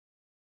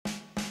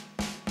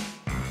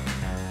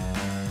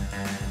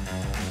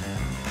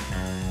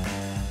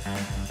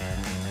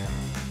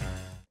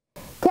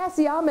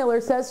Cassey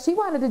Aumiller says she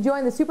wanted to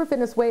join the Super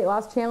Fitness Weight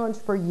Loss Challenge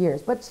for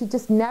years, but she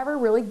just never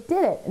really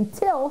did it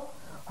until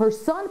her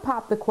son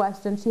popped the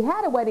question. She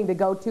had a wedding to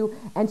go to,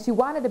 and she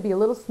wanted to be a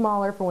little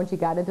smaller for when she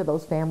got into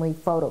those family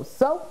photos.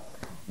 So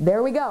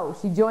there we go.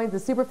 She joins the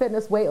Super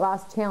Fitness Weight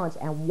Loss Challenge,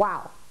 and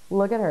wow,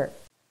 look at her.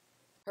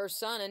 Her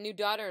son and new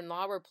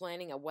daughter-in-law were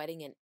planning a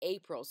wedding in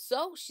April,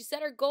 so she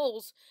set her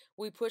goals.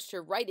 We pushed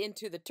her right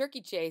into the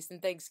turkey chase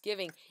and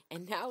Thanksgiving,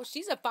 and now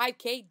she's a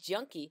 5K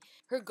junkie.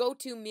 Her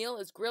go-to meal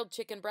is grilled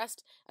chicken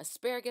breast,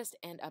 asparagus,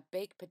 and a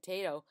baked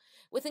potato.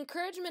 With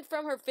encouragement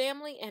from her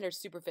family and her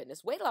Super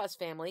Fitness Weight Loss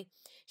family,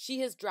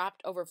 she has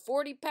dropped over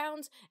 40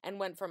 pounds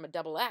and went from a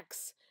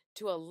XXL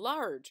to a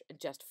large in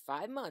just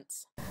 5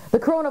 months. The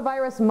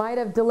coronavirus might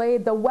have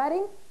delayed the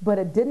wedding, but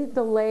it didn't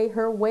delay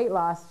her weight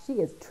loss. She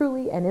is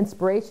truly an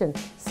inspiration.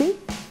 See,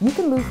 you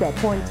can lose that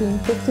quarantine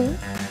 15